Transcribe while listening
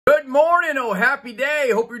Good morning, oh happy day.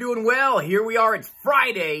 Hope you're doing well. Here we are, it's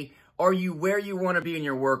Friday. Are you where you want to be in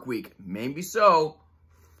your work week? Maybe so.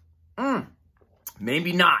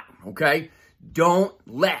 Maybe not, okay? Don't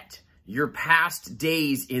let your past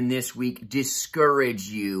days in this week discourage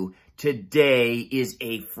you. Today is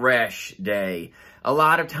a fresh day. A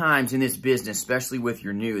lot of times in this business, especially with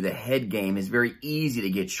your new, the head game is very easy to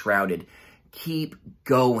get shrouded. Keep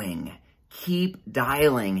going. Keep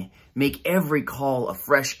dialing. Make every call a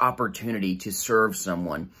fresh opportunity to serve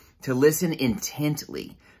someone, to listen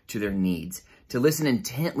intently to their needs, to listen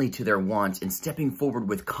intently to their wants, and stepping forward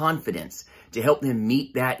with confidence to help them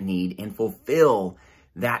meet that need and fulfill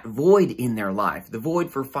that void in their life, the void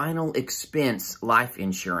for final expense life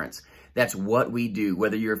insurance. That's what we do,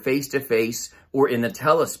 whether you're face-to-face or in the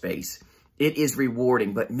telespace. It is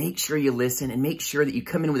rewarding, but make sure you listen and make sure that you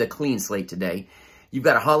come in with a clean slate today. You've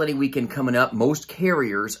got a holiday weekend coming up. Most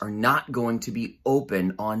carriers are not going to be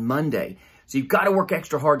open on Monday. So you've got to work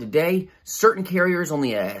extra hard today. Certain carriers,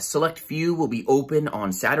 only a select few, will be open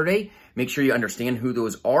on Saturday. Make sure you understand who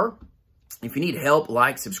those are. If you need help,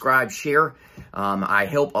 like, subscribe, share. I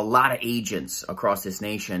help a lot of agents across this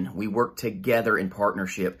nation. We work together in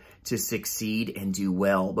partnership to succeed and do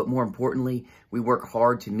well. But more importantly, we work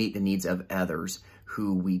hard to meet the needs of others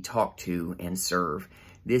who we talk to and serve.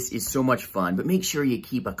 This is so much fun, but make sure you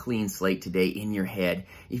keep a clean slate today in your head.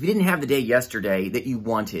 If you didn't have the day yesterday that you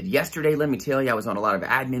wanted, yesterday, let me tell you, I was on a lot of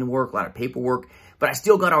admin work, a lot of paperwork, but I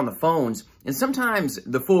still got on the phones. And sometimes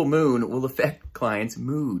the full moon will affect clients'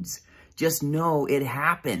 moods. Just know it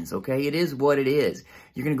happens, okay? It is what it is.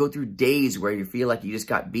 You're going to go through days where you feel like you just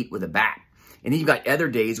got beat with a bat. And then you've got other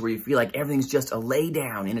days where you feel like everything's just a lay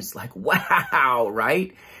down and it's like, wow,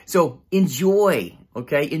 right? So enjoy,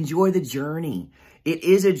 okay? Enjoy the journey. It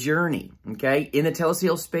is a journey, okay? In the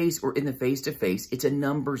telesales space or in the face-to-face, it's a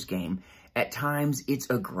numbers game. At times, it's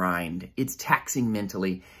a grind. It's taxing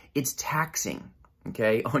mentally. It's taxing,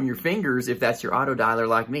 okay, on your fingers if that's your auto dialer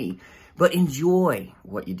like me. But enjoy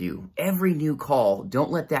what you do. Every new call,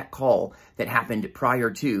 don't let that call that happened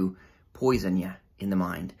prior to poison you in the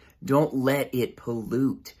mind. Don't let it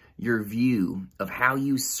pollute your view of how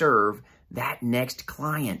you serve that next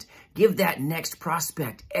client. Give that next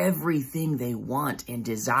prospect everything they want and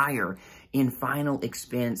desire in final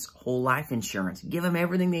expense whole life insurance. Give them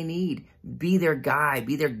everything they need. Be their guy,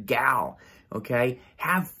 be their gal, okay?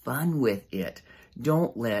 Have fun with it.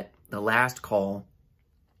 Don't let the last call,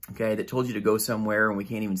 okay, that told you to go somewhere and we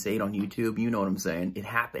can't even say it on YouTube. You know what I'm saying. It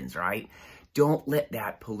happens, right? Don't let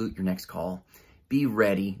that pollute your next call. Be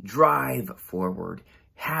ready. Drive forward.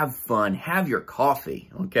 Have fun. Have your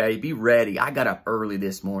coffee, okay? Be ready. I got up early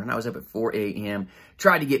this morning. I was up at 4 a.m.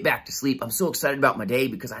 Tried to get back to sleep. I'm so excited about my day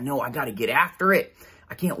because I know I got to get after it.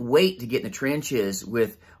 I can't wait to get in the trenches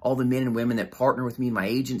with all the men and women that partner with me in my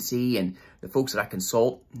agency and the folks that I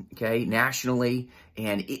consult, okay, nationally.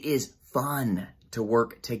 And it is fun to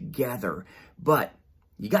work together, but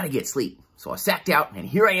you got to get sleep. So I sat out and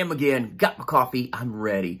here I am again. Got my coffee. I'm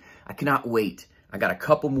ready. I cannot wait. I got a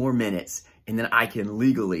couple more minutes. And then I can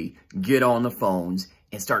legally get on the phones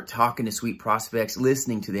and start talking to sweet prospects,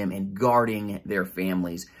 listening to them and guarding their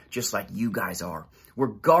families, just like you guys are. We're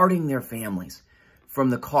guarding their families from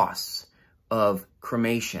the costs of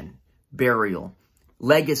cremation, burial,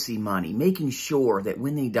 legacy money, making sure that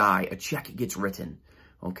when they die, a check gets written,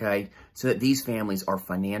 okay? So that these families are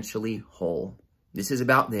financially whole. This is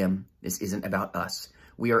about them. This isn't about us.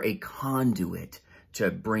 We are a conduit to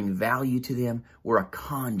bring value to them. We're a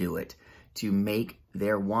conduit to make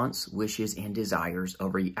their wants, wishes, and desires a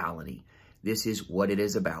reality. This is what it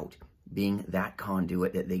is about, being that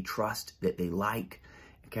conduit that they trust, that they like,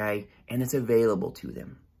 okay? And it's available to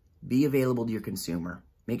them. Be available to your consumer.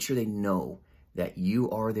 Make sure they know that you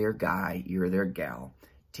are their guy, you're their gal.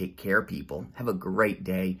 Take care, people. Have a great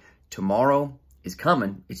day. Tomorrow is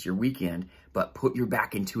coming. It's your weekend, but put your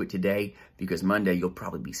back into it today because Monday you'll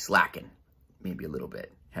probably be slacking, maybe a little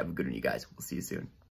bit. Have a good one, you guys. We'll see you soon.